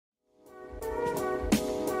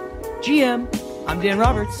GM, I'm Dan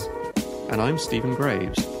Roberts. And I'm Stephen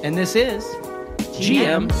Graves. And this is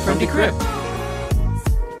GM from Decrypt.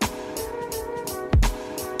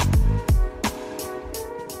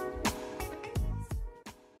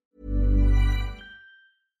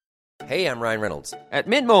 Hey, I'm Ryan Reynolds. At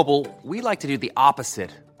Mint Mobile, we like to do the opposite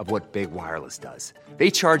of what Big Wireless does. They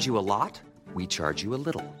charge you a lot, we charge you a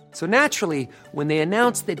little. So naturally, when they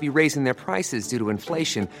announced they'd be raising their prices due to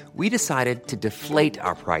inflation, we decided to deflate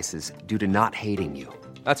our prices due to not hating you.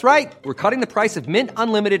 That's right. We're cutting the price of Mint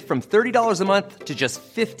Unlimited from $30 a month to just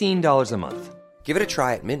 $15 a month. Give it a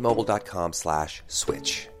try at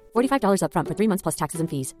mintmobile.com/switch. $45 up front for 3 months plus taxes and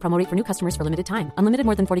fees. Promo rate for new customers for limited time. Unlimited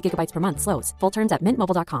more than 40 gigabytes per month. Slows full terms at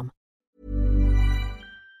mintmobile.com.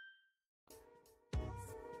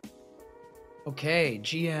 Okay,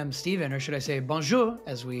 GM Stephen, or should I say bonjour,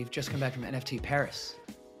 as we've just come back from NFT Paris.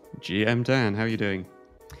 GM Dan, how are you doing?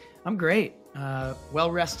 I'm great.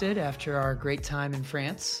 Well rested after our great time in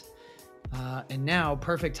France. And now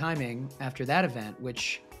perfect timing after that event,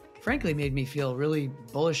 which frankly made me feel really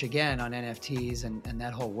bullish again on NFTs and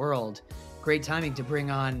that whole world. Great timing to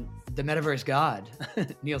bring on the Metaverse god,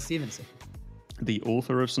 Neal Stephenson. The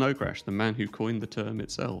author of Snow Crash, the man who coined the term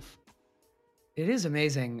itself. It is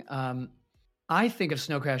amazing. I think of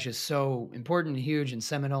Snow Crash as so important, huge, and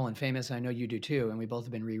seminal and famous. I know you do too, and we both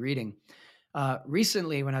have been rereading.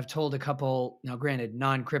 Recently, when I've told a couple, now granted,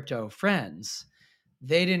 non-crypto friends,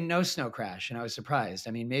 they didn't know Snow Crash, and I was surprised.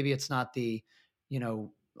 I mean, maybe it's not the,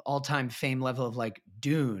 all-time fame level of like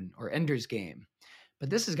Dune or Ender's Game, but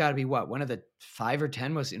this has got to be one of the 5 or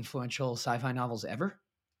 10 most influential sci-fi novels ever?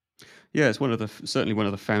 Yeah, it's certainly one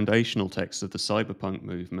of the foundational texts of the cyberpunk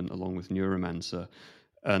movement, along with Neuromancer,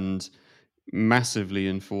 and massively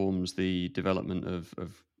informs the development of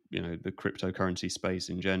the cryptocurrency space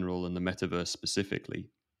in general and the metaverse specifically,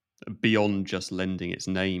 beyond just lending its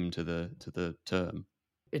name to the term.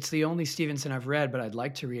 It's the only Stephenson I've read, but I'd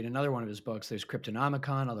like to read another one of his books. There's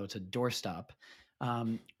Cryptonomicon, although it's a doorstop.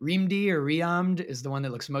 Reamd or Reamd is the one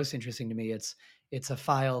that looks most interesting to me. It's a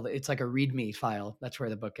file. It's like a README file. That's where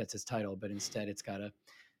the book gets its title, but instead it's got a,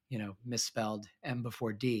 misspelled M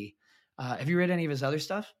before D. Have you read any of his other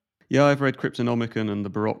stuff? Yeah, I've read Cryptonomicon and the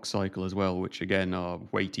Baroque Cycle as well, which again are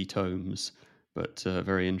weighty tomes, but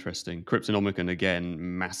very interesting. Cryptonomicon again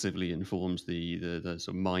massively informs the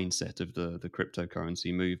sort of mindset of the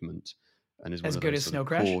cryptocurrency movement, and is as good as Snow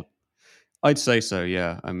Crash. I'd say so.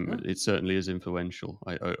 Yeah, It certainly is influential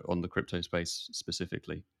on the crypto space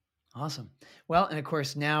specifically. Awesome. Well, and of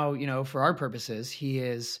course now, for our purposes, he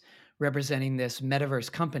is representing this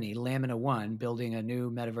metaverse company, Lamina One, building a new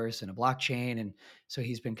metaverse and a blockchain. And so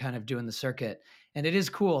he's been kind of doing the circuit. And it is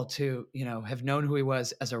cool to, have known who he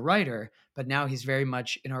was as a writer, but now he's very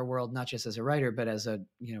much in our world, not just as a writer, but as a,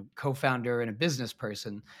 co-founder and a business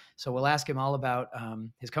person. So we'll ask him all about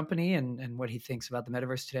his company and what he thinks about the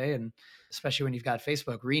metaverse today. And especially when you've got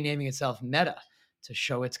Facebook renaming itself Meta to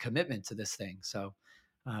show its commitment to this thing. So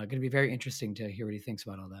going to be very interesting to hear what he thinks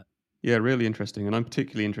about all that. Yeah, really interesting. And I'm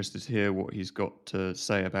particularly interested to hear what he's got to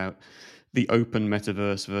say about the open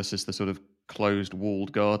metaverse versus the sort of closed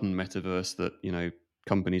walled garden metaverse that,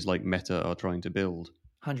 companies like Meta are trying to build.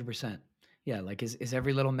 100%. Yeah, like is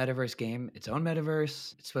every little metaverse game its own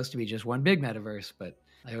metaverse? It's supposed to be just one big metaverse, but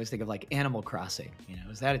I always think of like Animal Crossing,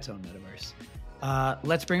 is that its own metaverse?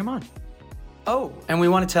 Let's bring him on. Oh, and we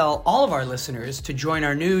want to tell all of our listeners to join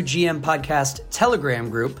our new GM Podcast Telegram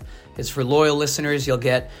group. It's for loyal listeners. You'll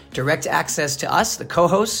get direct access to us, the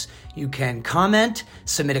co-hosts. You can comment,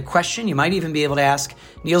 submit a question. You might even be able to ask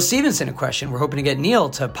Neal Stephenson a question. We're hoping to get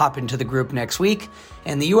Neal to pop into the group next week.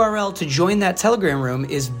 And the URL to join that Telegram room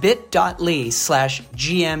is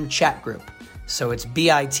bit.ly/GM chat group. So it's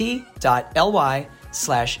bit.ly/GM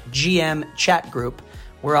chat group.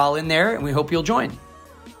 We're all in there and we hope you'll join.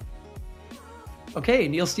 Okay,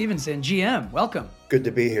 Neal Stephenson, GM, welcome. Good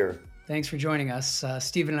to be here. Thanks for joining us.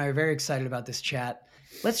 Stephen and I are very excited about this chat.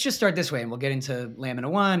 Let's just start this way, and we'll get into Lamina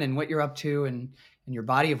One and what you're up to and your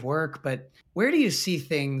body of work. But where do you see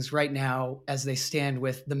things right now as they stand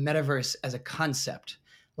with the metaverse as a concept?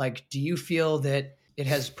 Like, do you feel that it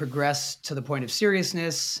has progressed to the point of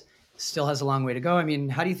seriousness, still has a long way to go? I mean,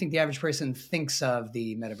 how do you think the average person thinks of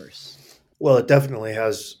the metaverse? Well, it definitely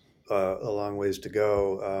has a long ways to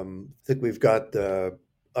go. I think we've got the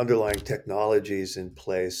underlying technologies in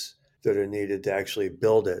place that are needed to actually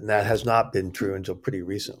build it. And that has not been true until pretty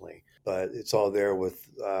recently. But it's all there with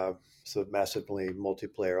sort of massively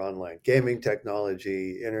multiplayer online gaming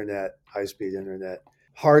technology, internet, high-speed internet,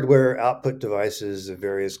 hardware output devices of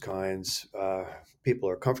various kinds. People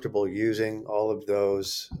are comfortable using all of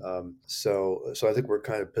those, so I think we're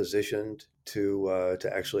kind of positioned to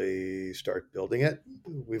actually start building it.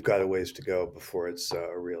 We've got a ways to go before it's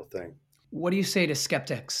a real thing. What do you say to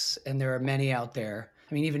skeptics? And there are many out there.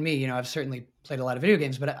 I mean, even me, I've certainly played a lot of video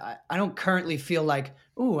games, but I don't currently feel like,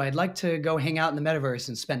 ooh, I'd like to go hang out in the metaverse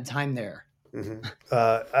and spend time there. Mm-hmm.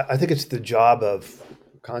 I think it's the job of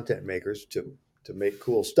content makers to make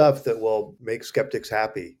cool stuff that will make skeptics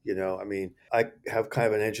happy. I mean, I have kind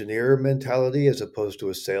of an engineer mentality as opposed to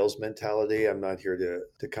a sales mentality. I'm not here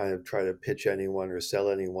to kind of try to pitch anyone or sell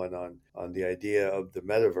anyone on the idea of the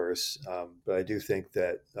metaverse. But I do think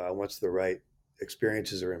that once the right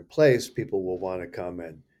experiences are in place, people will want to come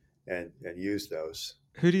and use those.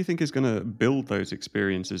 Who do you think is going to build those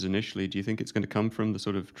experiences initially? Do you think it's going to come from the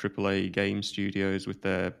sort of AAA game studios with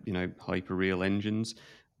their, hyper-real engines,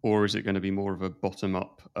 or is it going to be more of a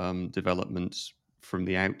bottom-up development from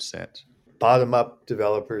the outset? Bottom-up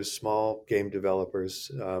developers, small game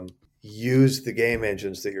developers, use the game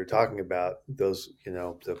engines that you're talking about. Those,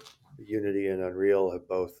 the Unity and Unreal have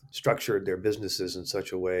both structured their businesses in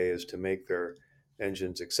such a way as to make their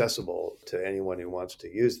engines accessible to anyone who wants to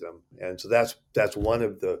use them. And so that's one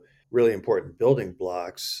of the really important building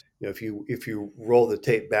blocks. If you roll the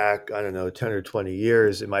tape back, I don't know, 10 or 20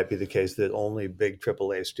 years, it might be the case that only big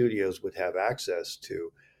AAA studios would have access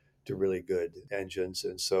to really good engines.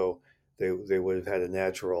 And so they would have had a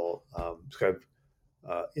natural kind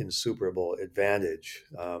of insuperable advantage.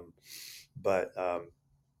 But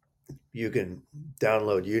you can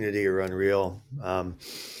download Unity or Unreal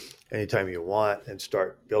anytime you want and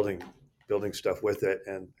start building stuff with it.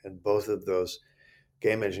 And both of those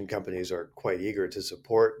game engine companies are quite eager to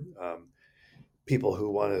support people who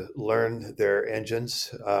want to learn their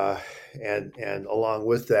engines. And along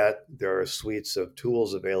with that, there are suites of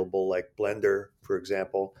tools available like Blender, for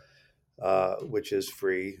example, which is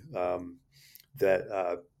free.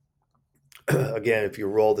 That again, if you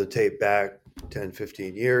roll the tape back 10,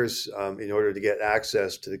 15 years, in order to get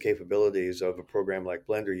access to the capabilities of a program like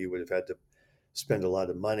Blender, you would have had to spend a lot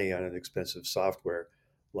of money on an expensive software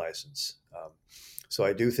license. So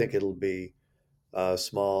I do think it'll be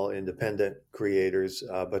small independent creators,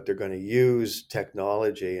 but they're going to use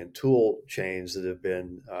technology and tool chains that have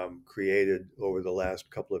been created over the last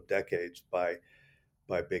couple of decades by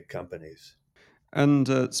big companies.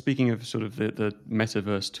 And speaking of sort of the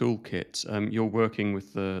Metaverse toolkit, you're working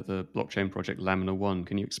with the blockchain project Lamina One.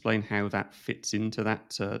 Can you explain how that fits into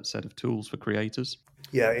that set of tools for creators?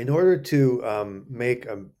 Yeah, in order to make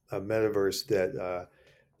a metaverse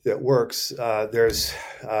that works, there's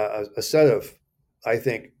a set of, I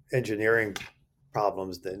think, engineering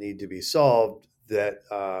problems that need to be solved that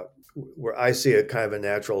where I see a kind of a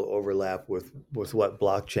natural overlap with what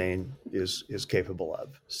blockchain is capable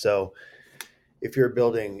of. So if you're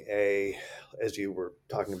building as you were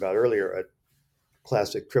talking about earlier, a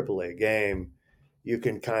classic AAA game, you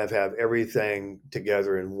can kind of have everything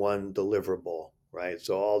together in one deliverable, right?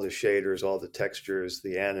 So all the shaders, all the textures,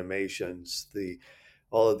 the animations,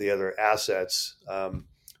 all of the other assets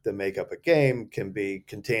that make up a game can be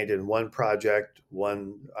contained in one project,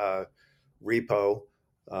 one repo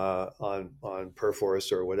on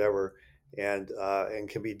Perforce or whatever, and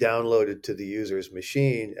can be downloaded to the user's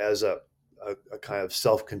machine as a kind of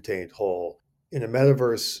self-contained whole. In a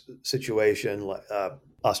metaverse situation,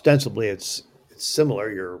 ostensibly it's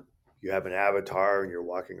similar. You have an avatar and you're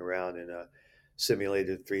walking around in a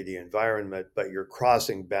simulated 3D environment, but you're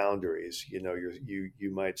crossing boundaries.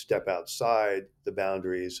 You might step outside the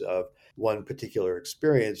boundaries of one particular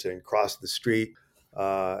experience and cross the street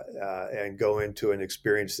and go into an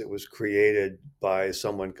experience that was created by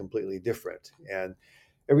someone completely different. And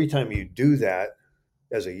every time you do that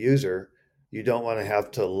as a user, you don't want to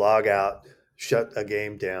have to log out, shut a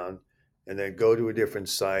game down, and then go to a different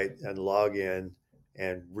site and log in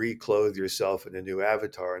and reclothe yourself in a new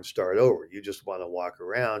avatar and start over. You just want to walk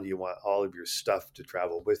around. You want all of your stuff to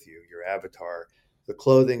travel with you, your avatar, the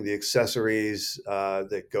clothing, the accessories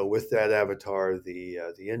that go with that avatar, the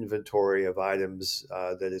inventory of items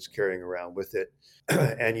that it's carrying around with it.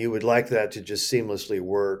 And you would like that to just seamlessly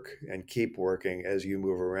work and keep working as you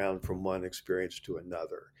move around from one experience to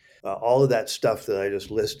another. All of that stuff that I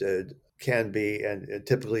just listed can be, and it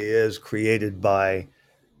typically is, created by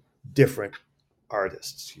different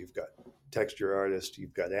artists. You've got texture artists,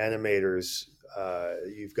 you've got animators,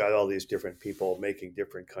 you've got all these different people making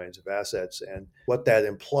different kinds of assets. And what that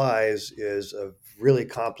implies is a really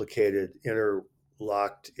complicated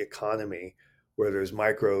interlocked economy where there's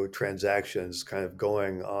micro transactions kind of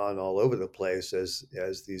going on all over the place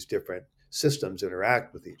as these different systems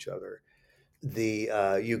interact with each other.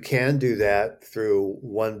 You can do that through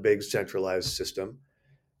one big centralized system,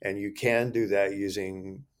 and you can do that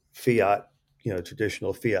using fiat,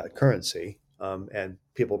 traditional fiat currency, and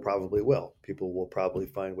people probably will. People will probably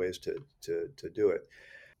find ways to do it.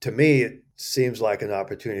 To me, it seems like an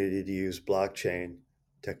opportunity to use blockchain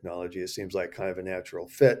technology. It seems like kind of a natural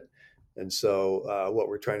fit. And so, what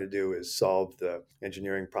we're trying to do is solve the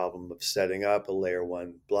engineering problem of setting up a layer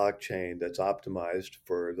one blockchain that's optimized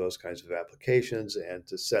for those kinds of applications, and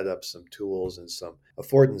to set up some tools and some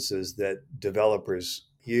affordances that developers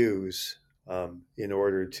use in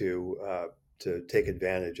order to take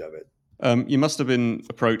advantage of it. You must have been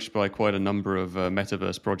approached by quite a number of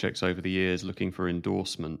metaverse projects over the years looking for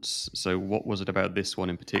endorsements. So, what was it about this one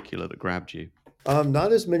in particular that grabbed you?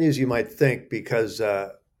 Not as many as you might think, because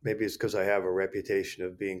maybe it's because I have a reputation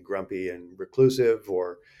of being grumpy and reclusive,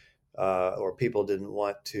 or people didn't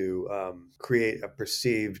want to create a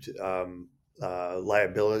perceived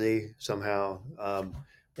liability somehow.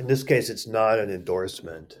 In this case, it's not an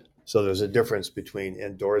endorsement. So there's a difference between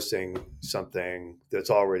endorsing something that's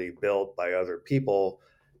already built by other people,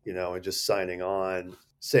 and just signing on,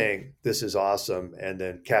 saying this is awesome, and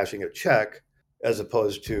then cashing a check, as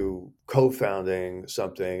opposed to co-founding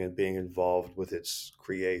something and being involved with its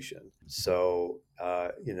creation. So,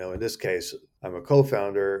 in this case, I'm a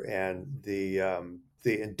co-founder, and the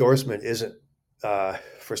endorsement isn't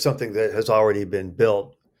for something that has already been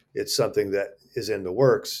built. It's something that is in the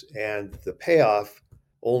works, and the payoff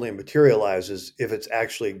only materializes if it's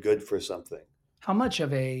actually good for something. How much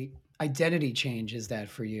of a identity change is that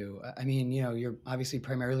for you? I mean, you're obviously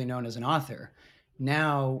primarily known as an author.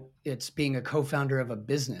 Now it's being a co-founder of a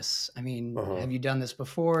business. I mean, Uh-huh. have you done this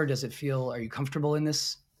before? Are you comfortable in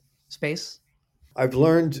this space? I've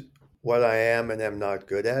learned what I am and am not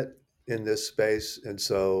good at in this space. And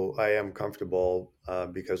so I am comfortable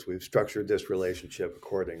because we've structured this relationship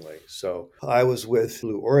accordingly. So I was with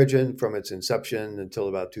Blue Origin from its inception until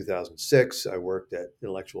about 2006. I worked at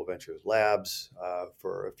Intellectual Ventures Labs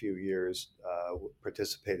for a few years,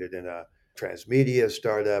 participated in a transmedia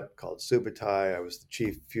startup called Subutai. I was the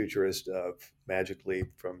chief futurist of Magic Leap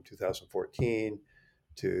from 2014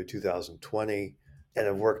 to 2020, and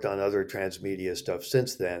have worked on other transmedia stuff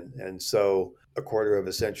since then. And so a quarter of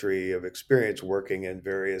a century of experience working in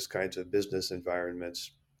various kinds of business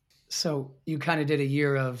environments. So you kind of did a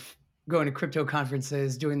year of going to crypto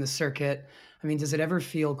conferences, doing the circuit. I mean, does it ever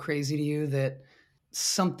feel crazy to you that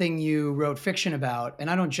something you wrote fiction about, and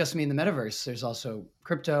I don't just mean the metaverse, there's also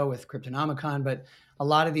crypto with Cryptonomicon, but a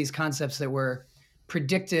lot of these concepts that were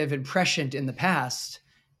predictive and prescient in the past,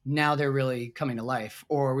 now they're really coming to life?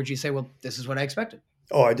 Or would you say, well, this is what I expected?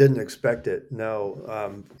 Oh, I didn't expect it.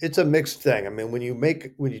 No, it's a mixed thing. I mean, when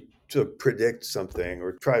you sort of predict something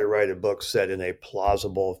or try to write a book set in a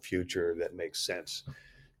plausible future that makes sense,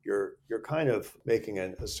 you're kind of making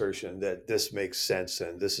an assertion that this makes sense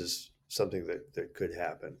and this is something that could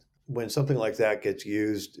happen. When something like that gets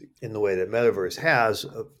used in the way that Metaverse has,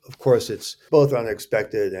 of course, it's both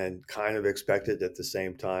unexpected and kind of expected at the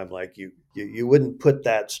same time. Like you wouldn't put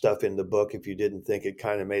that stuff in the book if you didn't think it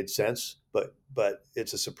kind of made sense, but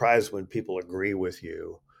it's a surprise when people agree with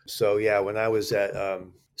you. So yeah, when I was at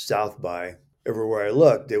South by, everywhere I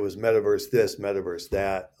looked, it was Metaverse this, Metaverse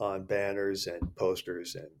that on banners and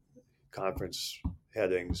posters and conference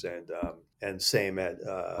headings, and same at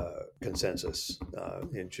Consensus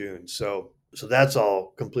in June. So that's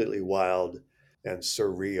all completely wild and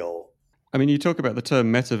surreal. I mean, you talk about the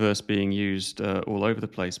term metaverse being used all over the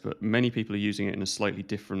place, but many people are using it in a slightly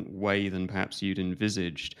different way than perhaps you'd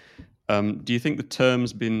envisaged. Do you think the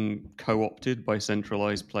term's been co-opted by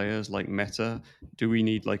centralized players like Meta? Do we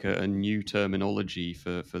need like a new terminology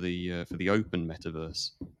for the open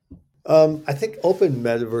metaverse? I think open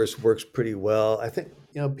metaverse works pretty well. I think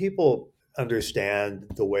people understand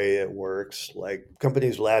the way it works. Like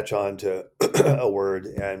companies latch on to a word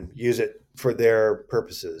and use it for their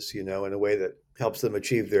purposes, in a way that helps them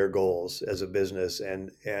achieve their goals as a business.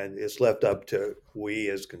 And it's left up to we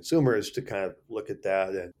as consumers to kind of look at that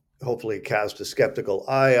and hopefully cast a skeptical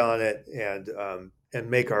eye on it, and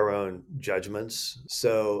make our own judgments.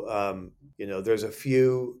 So there's a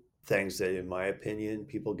few things that, in my opinion,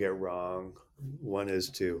 people get wrong. One is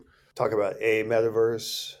to talk about a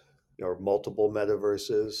metaverse or multiple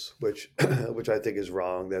metaverses, which which I think is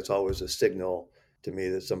wrong. That's always a signal to me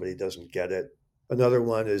that somebody doesn't get it. Another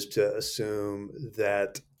one is to assume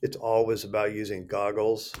that it's always about using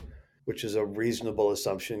goggles, which is a reasonable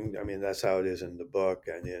assumption. I mean, that's how it is in the book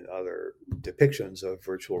and in other depictions of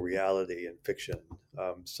virtual reality and fiction.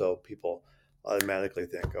 So people automatically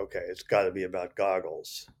think, okay, it's got to be about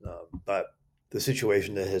goggles. But the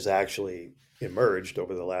situation that has actually emerged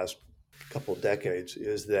over the last couple of decades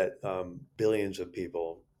is that billions of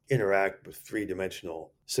people interact with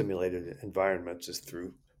three-dimensional simulated environments is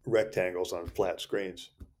through rectangles on flat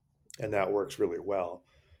screens. And that works really well.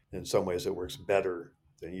 In some ways, it works better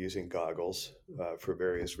than using goggles for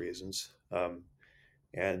various reasons.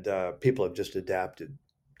 And people have just adapted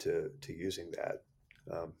to using that.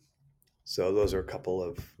 So those are a couple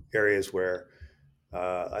of areas where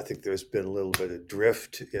I think there's been a little bit of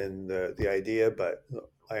drift in the idea, but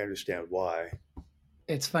I understand why.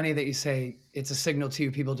 It's funny that you say it's a signal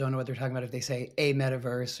to people don't know what they're talking about if they say a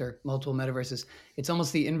metaverse or multiple metaverses. It's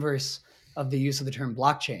almost the inverse of the use of the term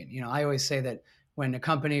blockchain. I always say that when a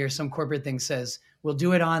company or some corporate thing says, we'll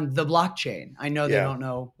do it on the blockchain, I know they Yeah, don't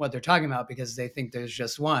know what they're talking about because they think there's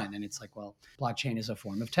just one. And it's like, well, blockchain is a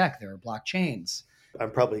form of tech. There are blockchains.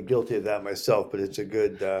 I'm probably guilty of that myself, but it's a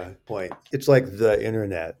good point. It's like the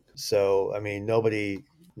internet. So, I mean, nobody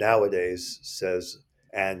nowadays says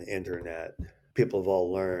an internet. People have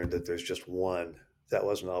all learned that there's just one. That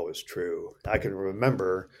wasn't always true. I can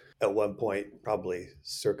remember at one point, probably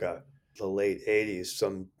circa the late 80s,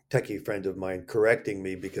 some techie friend of mine correcting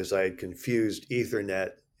me because I had confused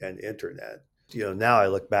Ethernet and internet. Now I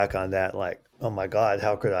look back on that like, oh my God,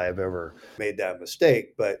 how could I have ever made that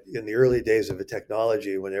mistake? But in the early days of the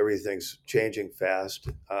technology, when everything's changing fast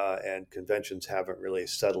and conventions haven't really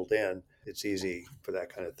settled in, it's easy for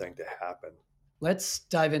that kind of thing to happen. Let's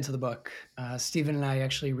dive into the book. Stephen and I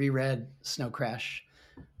actually reread Snow Crash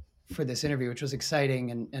for this interview, which was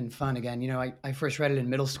exciting and fun again. I first read it in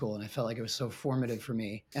middle school and I felt like it was so formative for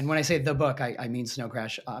me. And when I say the book, I mean Snow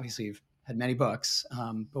Crash. Obviously, you've had many books.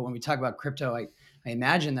 But when we talk about crypto, I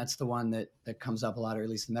imagine that's the one that comes up a lot, or at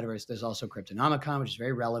least the metaverse. There's also Cryptonomicon, which is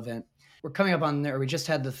very relevant. We're coming up on there. We just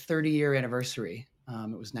had the 30-year anniversary.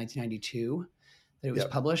 It was 1992 that it was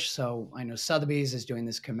published. So I know Sotheby's is doing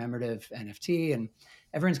this commemorative NFT and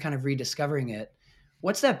everyone's kind of rediscovering it.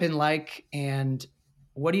 What's that been like? And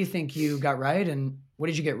what do you think you got right? And what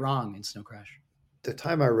did you get wrong in Snow Crash? The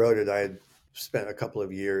time I wrote it, I had spent a couple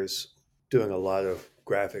of years doing a lot of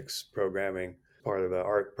graphics programming, part of an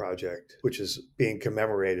art project, which is being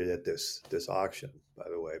commemorated at this auction, by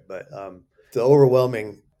the way. But the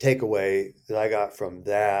overwhelming takeaway that I got from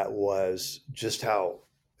that was just how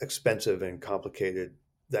expensive and complicated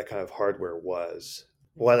that kind of hardware was.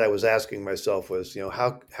 What I was asking myself was,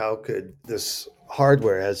 how could this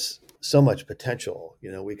hardware has so much potential?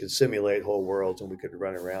 We could simulate whole worlds and we could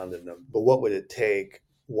run around in them, but what would it take?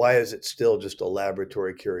 Why is it still just a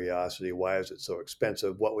laboratory curiosity? Why is it so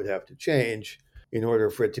expensive? What would have to change in order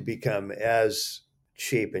for it to become as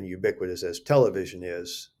cheap and ubiquitous as television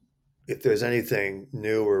is? If there's anything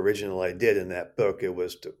new or original I did in that book, it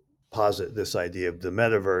was to posit this idea of the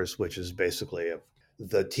metaverse, which is basically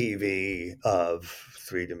the TV of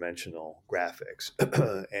three-dimensional graphics.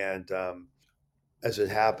 And as it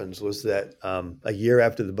happens, was that a year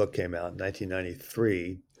after the book came out, in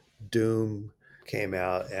 1993, Doom came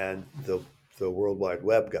out, and the World Wide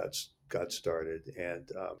Web got started, and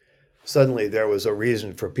suddenly there was a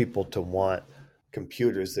reason for people to want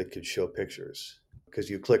computers that could show pictures. Because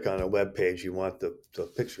you click on a web page, you want the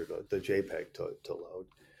picture, the JPEG to load.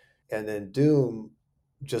 And then Doom,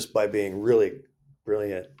 just by being really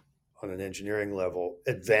brilliant on an engineering level,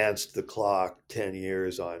 advanced the clock 10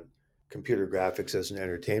 years on computer graphics as an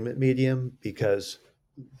entertainment medium, because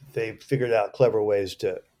they figured out clever ways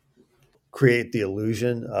to create the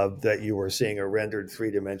illusion of that you were seeing a rendered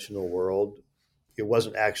three-dimensional world. It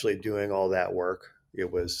wasn't actually doing all that work. It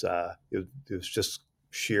was just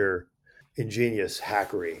sheer ingenious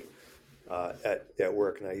hackery at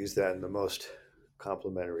work, and I use that in the most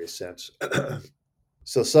complimentary sense.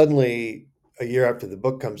 So suddenly, a year after the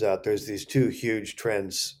book comes out, there's these two huge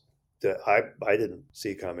trends that I didn't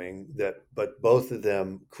see coming, but both of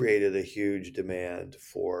them created a huge demand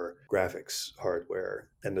for graphics hardware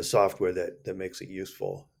and the software that makes it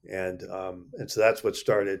useful. And so that's what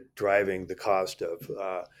started driving the cost of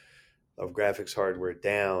graphics hardware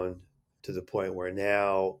down to the point where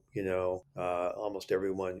now, almost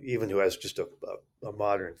everyone, even who has just a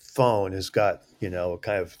modern phone, has got, a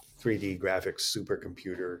kind of 3D graphics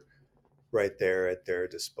supercomputer right there at their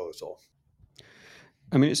disposal.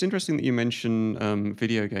 I mean, it's interesting that you mention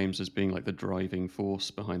video games as being like the driving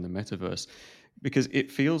force behind the metaverse, because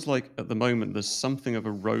it feels like at the moment there's something of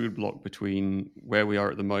a roadblock between where we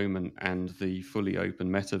are at the moment and the fully open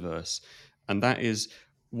metaverse. And that is,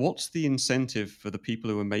 what's the incentive for the people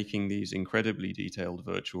who are making these incredibly detailed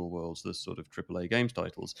virtual worlds, the sort of AAA games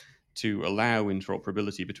titles, to allow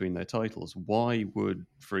interoperability between their titles, why would,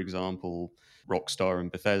 for example, Rockstar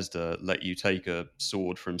and Bethesda let you take a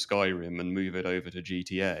sword from Skyrim and move it over to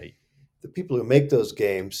GTA? The people who make those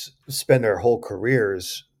games spend their whole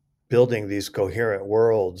careers building these coherent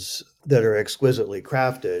worlds that are exquisitely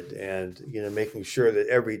crafted, and making sure that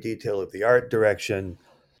every detail of the art direction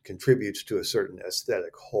contributes to a certain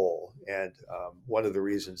aesthetic whole. And one of the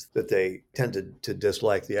reasons that they tend to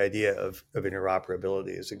dislike the idea of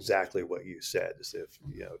interoperability is exactly what you said. Is if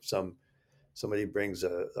somebody brings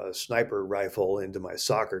a sniper rifle into my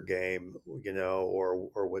soccer game,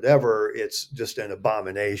 or whatever, it's just an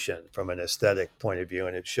abomination from an aesthetic point of view,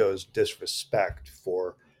 and it shows disrespect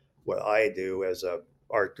for what I do as a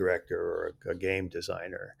art director or a game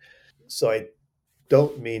designer. So I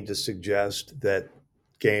don't mean to suggest that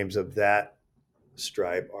games of that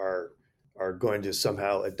stripe are going to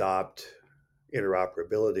somehow adopt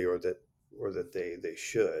interoperability, or that they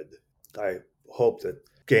should. I hope that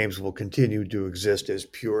games will continue to exist as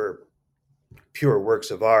pure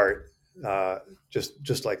works of art,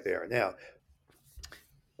 just like they are now.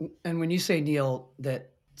 And when you say, Neal,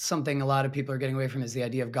 that something a lot of people are getting away from is the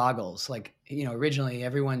idea of goggles. Like, originally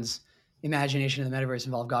everyone's imagination of the metaverse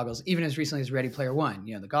involved goggles, even as recently as Ready Player One.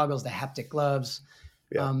 The goggles, the haptic gloves.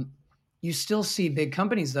 Yeah, You still see big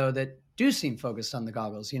companies though that do seem focused on the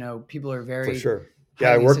goggles. People are for very sure. Yeah,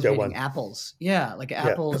 I highly worked at anticipating one. Apple's. Yeah, like Yeah,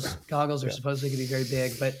 Apple's goggles are yeah, supposedly going to be very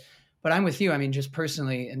big, but I'm with you. I mean, just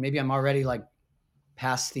personally, and maybe I'm already like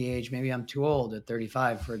past the age. Maybe I'm too old at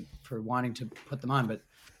 35 for wanting to put them on. But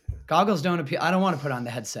goggles don't appeal. I don't want to put on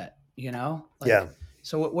the headset. yeah.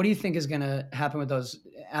 So what do you think is going to happen with those?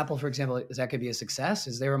 Apple, for example, is that going to be a success?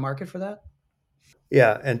 Is there a market for that?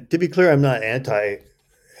 Yeah, and to be clear, I'm not anti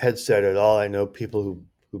headset at all. I know people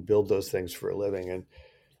who build those things for a living, and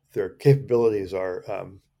their capabilities are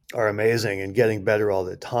amazing and getting better all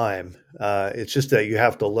the time. It's just that you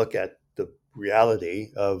have to look at the reality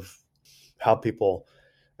of how people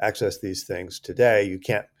access these things today. You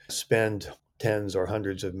can't spend tens or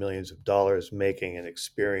hundreds of millions of dollars making an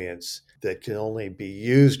experience that can only be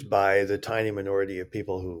used by the tiny minority of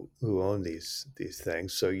people who own these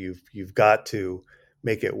things. So you've got to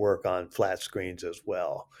make it work on flat screens as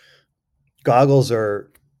well. Goggles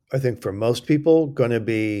are, I think, for most people, going to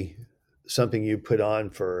be something you put on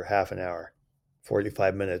for half an hour,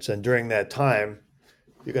 45 minutes. And during that time,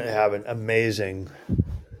 you're going to have an amazing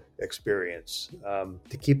experience.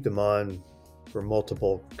 To keep them on for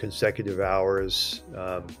multiple consecutive hours,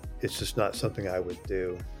 it's just not something I would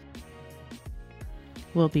do.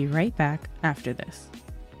 We'll be right back after this.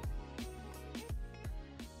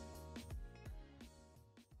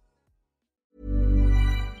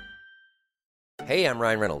 Hey, I'm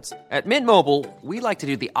Ryan Reynolds. At Mint Mobile, we like to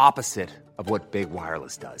do the opposite of what Big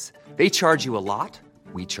Wireless does. They charge you a lot,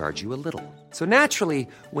 we charge you a little. So naturally,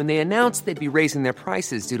 when they announced they'd be raising their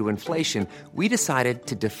prices due to inflation, we decided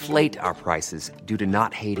to deflate our prices due to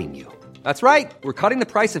not hating you. That's right. We're cutting the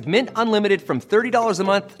price of Mint Unlimited from $30 a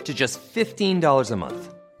month to just $15 a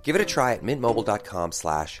month. Give it a try at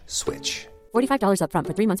mintmobile.com/switch. $45 upfront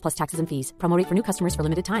for 3 months plus taxes and fees. Promo rate for new customers for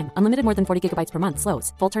limited time. Unlimited more than 40 gigabytes per month.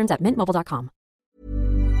 Slows full terms at mintmobile.com.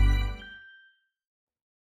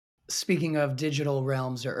 Speaking of digital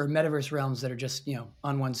realms or metaverse realms that are just,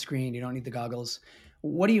 on one screen, you don't need the goggles.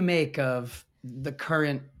 What do you make of the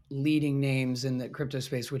current leading names in the crypto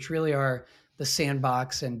space, which really are the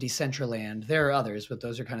Sandbox and Decentraland? There are others, but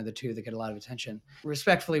those are kind of the two that get a lot of attention.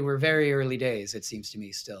 Respectfully, we're very early days, it seems to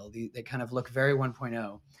me still. They kind of look very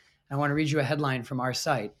 1.0. I want to read you a headline from our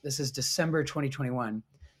site. This is December 2021.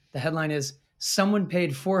 The headline is, "Someone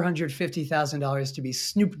paid $450,000 to be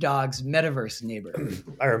Snoop Dogg's metaverse neighbor."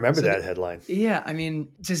 I remember that headline. Yeah. I mean,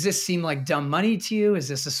 does this seem like dumb money to you? Is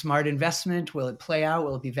this a smart investment? Will it play out?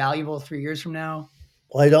 Will it be valuable 3 years from now?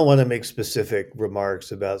 Well, I don't want to make specific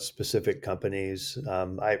remarks about specific companies.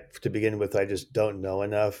 To begin with, I just don't know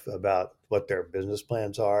enough about what their business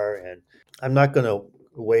plans are, and I'm not going to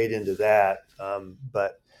wade into that.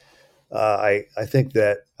 But I think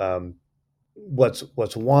that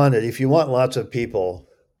what's wanted, if you want lots of people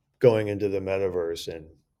going into the metaverse and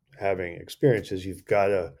having experiences, you've got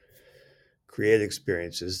to create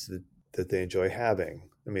experiences that they enjoy having.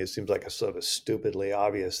 I mean, it seems like a sort of a stupidly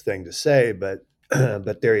obvious thing to say, but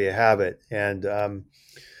but there you have it. And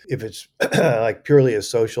if it's like purely a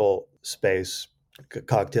social space,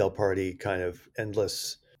 cocktail party kind of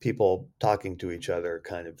endless people talking to each other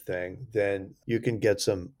kind of thing, then you can get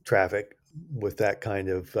some traffic with that kind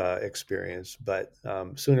of experience. But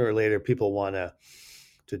sooner or later, people want to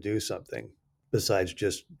do something besides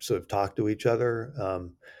just sort of talk to each other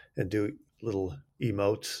and do little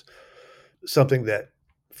emotes, something that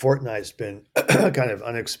Fortnite's been kind of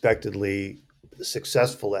unexpectedly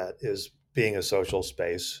successful at is being a social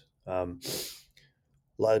space. A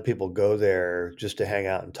lot of people go there just to hang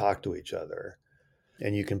out and talk to each other,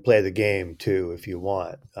 and you can play the game too if you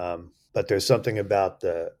want. But there's something about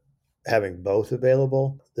the having both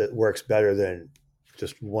available that works better than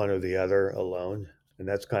just one or the other alone, and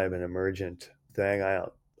that's kind of an emergent thing. I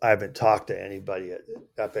haven't talked to anybody at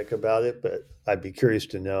Epic about it, but I'd be curious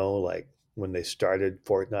to know, like when they started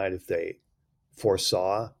Fortnite, if they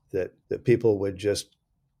foresaw that people would just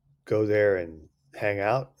go there and hang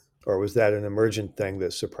out, or was that an emergent thing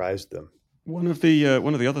that surprised them? One of the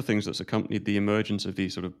other things that's accompanied the emergence of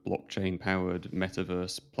these sort of blockchain-powered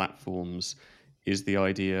metaverse platforms is the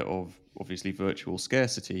idea of obviously virtual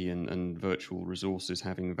scarcity and virtual resources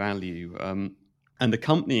having value. And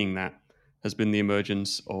accompanying that has been the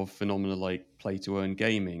emergence of phenomena like play-to-earn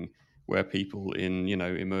gaming, where people in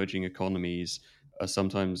emerging economies are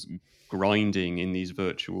sometimes grinding in these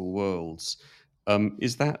virtual worlds.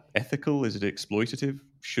 Is that ethical? Is it exploitative?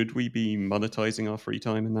 Should we be monetizing our free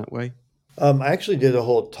time in that way? I actually did a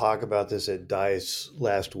whole talk about this at Dice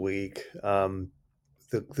last week.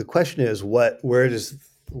 The question is, where does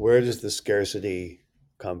the scarcity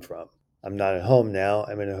come from? I'm not at home now.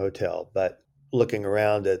 I'm in a hotel, but looking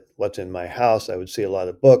around at what's in my house, I would see a lot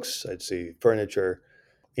of books. I'd see furniture.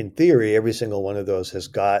 In theory, every single one of those has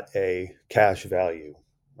got a cash value,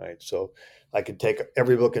 right? So I could take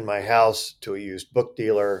every book in my house to a used book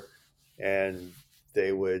dealer, and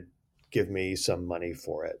they would give me some money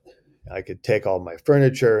for it. I could take all my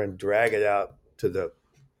furniture and drag it out to the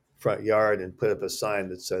front yard and put up a sign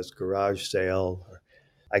that says garage sale.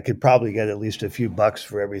 I could probably get at least a few bucks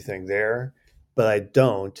for everything there, but I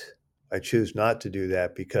don't. I choose not to do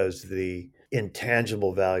that because the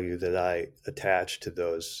intangible value that I attach to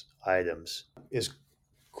those items is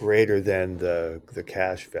greater than the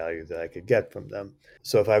cash value that I could get from them.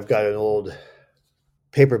 So if I've got an old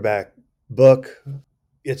paperback book,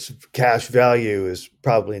 its cash value is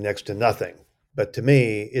probably next to nothing. But to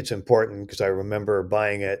me, it's important because I remember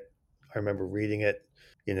buying it. I remember reading it.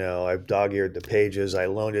 I've dog-eared the pages. I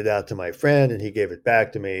loaned it out to my friend and he gave it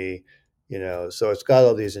back to me. So it's got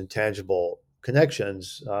all these intangible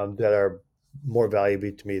connections that are more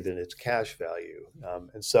valuable to me than its cash value.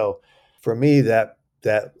 And so for me, that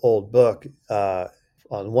old book,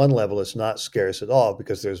 on one level, it's not scarce at all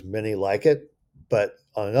because there's many like it. But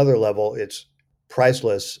on another level, it's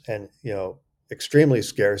priceless and extremely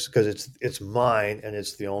scarce because it's mine and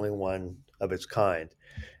it's the only one of its kind.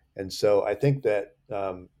 And so I think that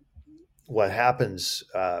what happens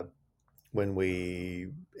when we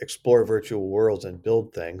explore virtual worlds and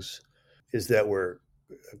build things is that we're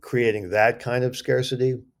creating that kind of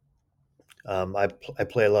scarcity. I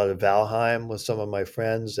play a lot of Valheim with some of my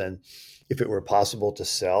friends, and if it were possible to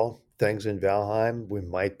sell things in Valheim, we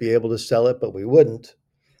might be able to sell it, but we wouldn't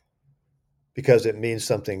because it means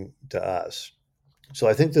something to us. So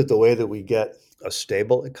I think that the way that we get a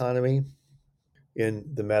stable economy in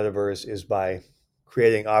the metaverse is by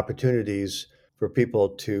creating opportunities for people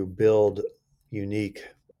to build unique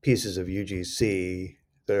pieces of UGC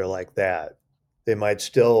that are like that. They might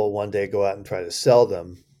still one day go out and try to sell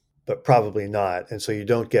them, but probably not. And so you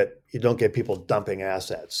don't get people dumping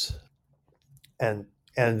assets. And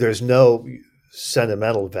there's no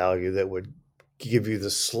sentimental value that would give you the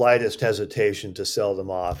slightest hesitation to sell them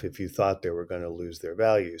off if you thought they were going to lose their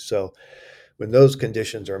value. So when those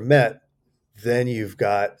conditions are met, then you've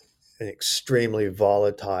got an extremely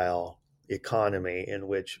volatile economy in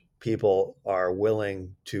which people are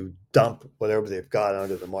willing to dump whatever they've got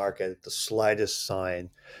onto the market at the slightest sign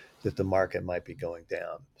that the market might be going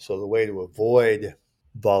down. So the way to avoid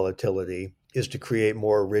volatility is to create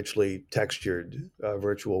more richly textured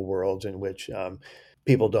virtual worlds in which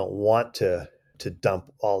people don't want to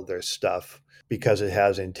dump all of their stuff because it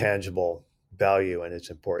has intangible value and it's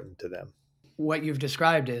important to them. What you've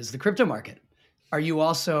described is the crypto market. Are you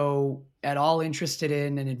also at all interested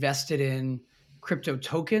in and invested in crypto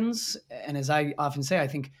tokens? And as I often say, I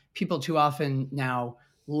think people too often now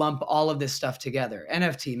lump all of this stuff together.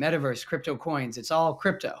 NFT, metaverse, crypto coins, it's all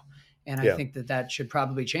crypto. And I think that should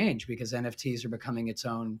probably change because NFTs are becoming its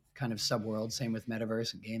own kind of subworld. Same with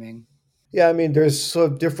metaverse and gaming. Yeah, I mean, there's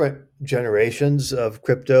sort of different generations of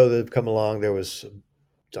crypto that have come along. There was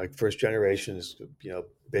like first generation is,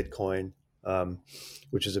 Bitcoin,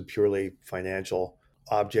 which is a purely financial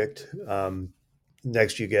object.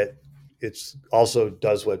 Next, you get it's also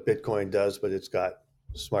does what Bitcoin does, but it's got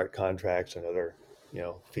smart contracts and other,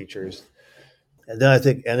 features. And then I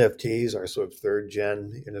think NFTs are sort of third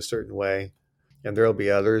gen in a certain way, and there'll be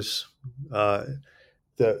others.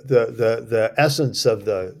 The essence of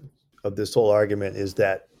this whole argument is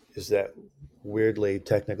that weirdly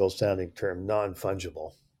technical sounding term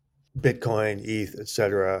non-fungible. Bitcoin, ETH,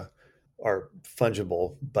 etc., are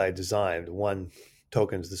fungible by design. One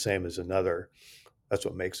token is the same as another. That's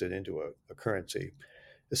what makes it into a currency.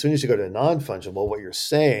 As soon as you go to non-fungible, what you're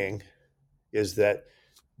saying is that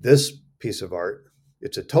this piece of art,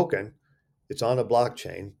 it's a token, it's on a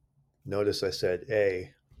blockchain. Notice I said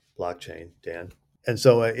a blockchain, Dan. And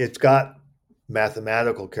so it's got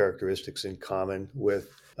mathematical characteristics in common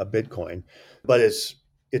with a Bitcoin, but it's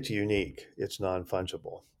unique. It's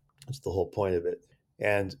non-fungible. That's the whole point of it.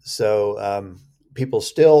 And so people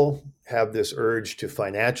still have this urge to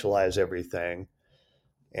financialize everything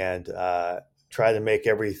and try to make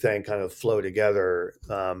everything kind of flow together,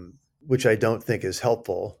 which I don't think is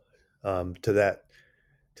helpful to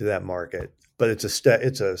that market. But it's a step.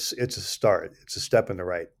 It's a start. It's a step in the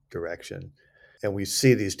right direction. And we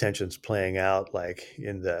see these tensions playing out, like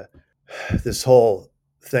in this whole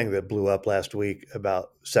thing that blew up last week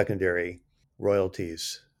about secondary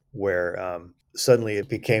royalties, where suddenly it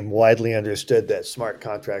became widely understood that smart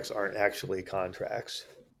contracts aren't actually contracts.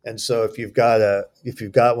 And so if you've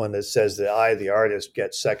got one that says that I, the artist,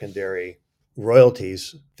 get secondary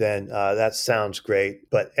royalties, then that sounds great.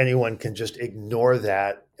 But anyone can just ignore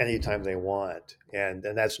that anytime they want, and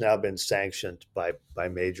that's now been sanctioned by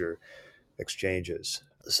major exchanges.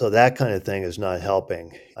 So that kind of thing is not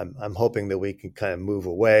helping. I'm hoping that we can kind of move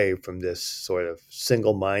away from this sort of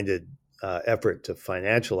single-minded effort to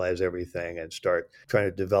financialize everything and start trying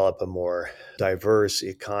to develop a more diverse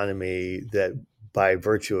economy that, by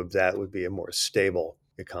virtue of that, would be a more stable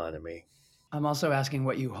economy. I'm also asking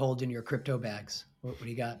what you hold in your crypto bags. What do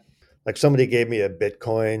you got? Like somebody gave me a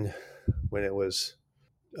Bitcoin when it was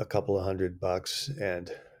a couple of $100,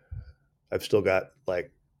 and I've still got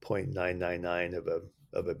like 0.999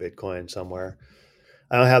 of a Bitcoin somewhere.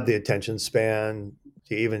 I don't have the attention span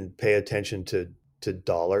to even pay attention to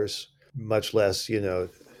dollars, much less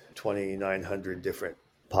 2,900 different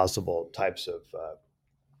possible types of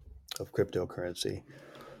cryptocurrency.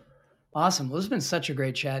 Awesome. Well, this has been such a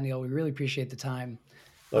great chat, Neal. We really appreciate the time.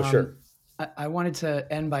 Oh, sure. I wanted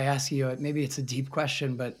to end by asking you, maybe it's a deep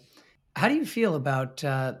question, but how do you feel about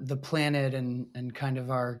the planet and kind of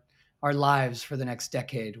our lives for the next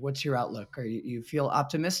decade? What's your outlook? You feel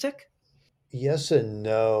optimistic? Yes and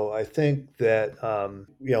no. I think that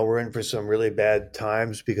we're in for some really bad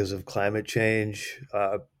times because of climate change.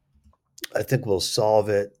 I think we'll solve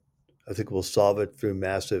it. I think we'll solve it through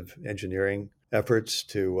massive engineering efforts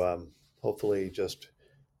to hopefully just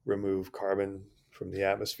remove carbon from the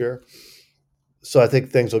atmosphere. So I think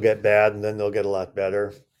things will get bad and then they'll get a lot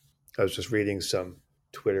better. I was just reading some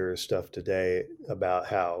Twitter stuff today about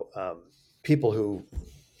how people who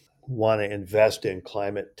want to invest in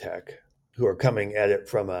climate tech, who are coming at it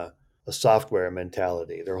from a software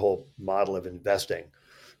mentality, their whole model of investing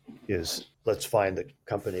is, let's find the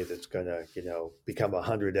company that's going to become a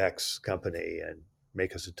 100x company and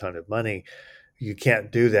make us a ton of money. You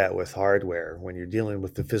can't do that with hardware. When you're dealing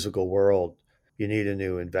with the physical world, you need a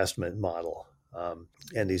new investment model.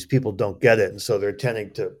 And these people don't get it. And so they're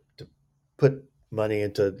tending to put money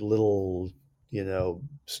into little,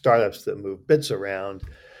 startups that move bits around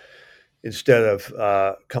instead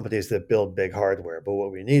of companies that build big hardware. But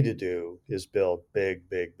what we need to do is build big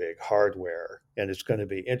hardware. And it's going to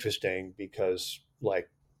be interesting because,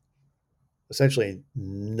 essentially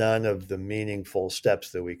none of the meaningful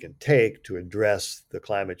steps that we can take to address the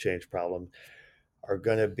climate change problem are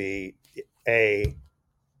going to be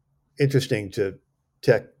interesting to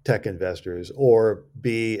tech investors, or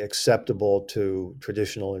be acceptable to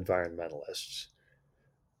traditional environmentalists.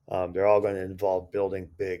 They're all going to involve building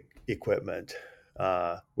big equipment,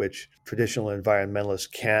 which traditional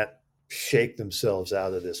environmentalists can't shake themselves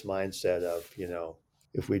out of this mindset of,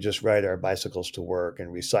 if we just ride our bicycles to work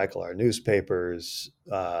and recycle our newspapers,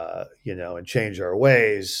 and change our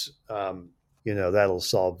ways, that'll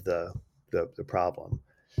solve the problem.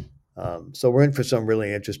 So we're in for some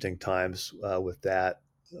really interesting times with that.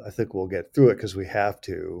 I think we'll get through it because we have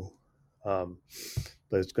to,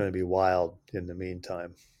 but it's going to be wild in the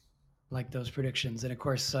meantime. Like those predictions. And of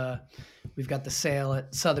course, we've got the sale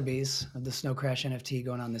at Sotheby's of the Snow Crash NFT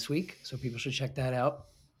going on this week, so people should check that out.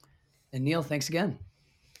 And Neal, thanks again.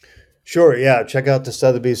 Sure, yeah. Check out the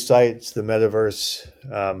Sotheby's site. It's the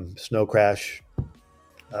Metaverse Snow Crash.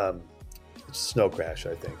 It's Snow Crash,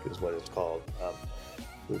 I think, is what it's called.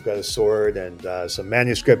 We've got a sword and some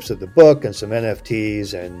manuscripts of the book and some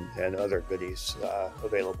NFTs and other goodies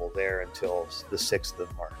available there until the 6th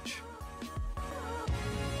of March.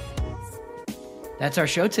 That's our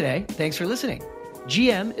show today. Thanks for listening.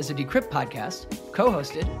 GM is a Decrypt podcast,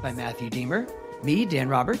 co-hosted by Matthew Deemer, me, Dan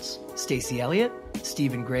Roberts, Stacey Elliott,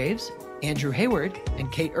 Stephen Graves, Andrew Hayward,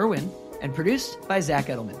 and Kate Irwin, and produced by Zach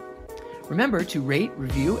Edelman. Remember to rate,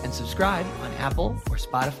 review, and subscribe on Apple or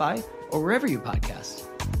Spotify or wherever you podcast.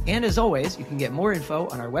 And as always, you can get more info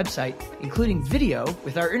on our website, including video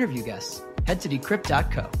with our interview guests. Head to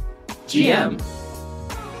decrypt.co. GM